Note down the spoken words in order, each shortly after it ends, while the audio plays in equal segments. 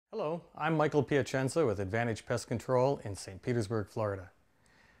Hello, I'm Michael Piacenza with Advantage Pest Control in St. Petersburg, Florida.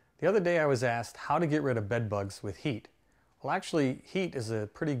 The other day I was asked how to get rid of bed bugs with heat. Well, actually, heat is a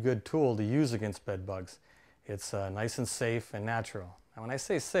pretty good tool to use against bed bugs. It's nice and safe and natural. Now, when I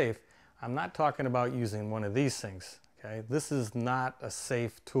say safe, I'm not talking about using one of these things. Okay? This is not a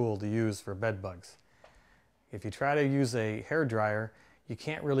safe tool to use for bed bugs. If you try to use a hair dryer, you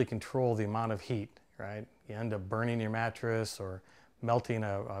can't really control the amount of heat, right? You end up burning your mattress or melting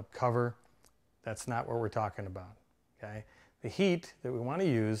a cover. That's not what we're talking about, okay? The heat that we want to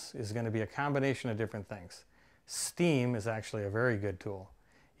use is going to be a combination of different things. Steam is actually a very good tool.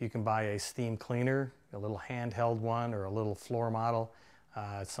 You can buy a steam cleaner, a little handheld one or a little floor model,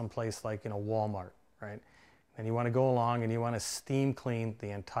 someplace like Walmart, right? And you want to go along and you want to steam clean the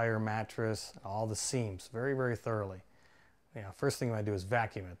entire mattress, all the seams, very, very thoroughly. First thing you want to do is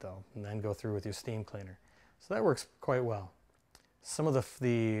vacuum it though, and then go through with your steam cleaner. So that works quite well. Some of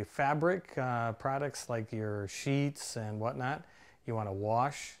the fabric products like your sheets and whatnot, you want to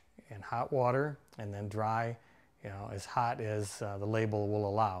wash in hot water and then dry, as hot as the label will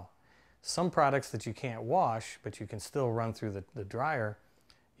allow. Some products that you can't wash, but you can still run through the dryer,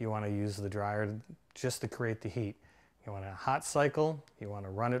 you want to use the dryer just to create the heat. You want a hot cycle, you want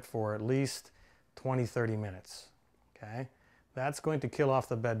to run it for at least 20-30 minutes, okay? That's going to kill off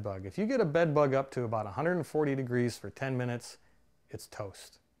the bed bug. If you get a bed bug up to about 140 degrees for 10 minutes, it's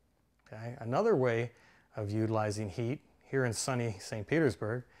toast. Okay? Another way of utilizing heat here in sunny St.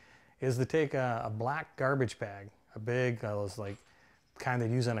 Petersburg is to take a black garbage bag, a big, those like kind they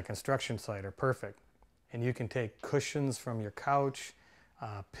use on a construction site are perfect. And you can take cushions from your couch,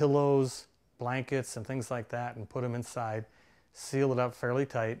 pillows, blankets, and things like that and put them inside, seal it up fairly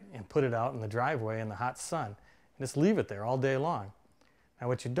tight, and put it out in the driveway in the hot sun. And just leave it there all day long. Now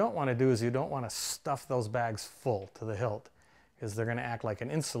what you don't want to do is you don't want to stuff those bags full to the hilt, because they're going to act like an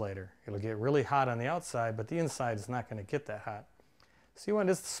insulator. It'll get really hot on the outside, but the inside is not going to get that hot. So you want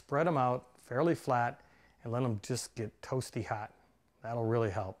to just spread them out fairly flat and let them just get toasty hot. That'll really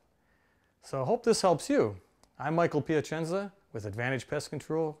help. So I hope this helps you. I'm Michael Piacenza with Advantage Pest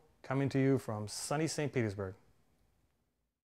Control, coming to you from sunny St. Petersburg.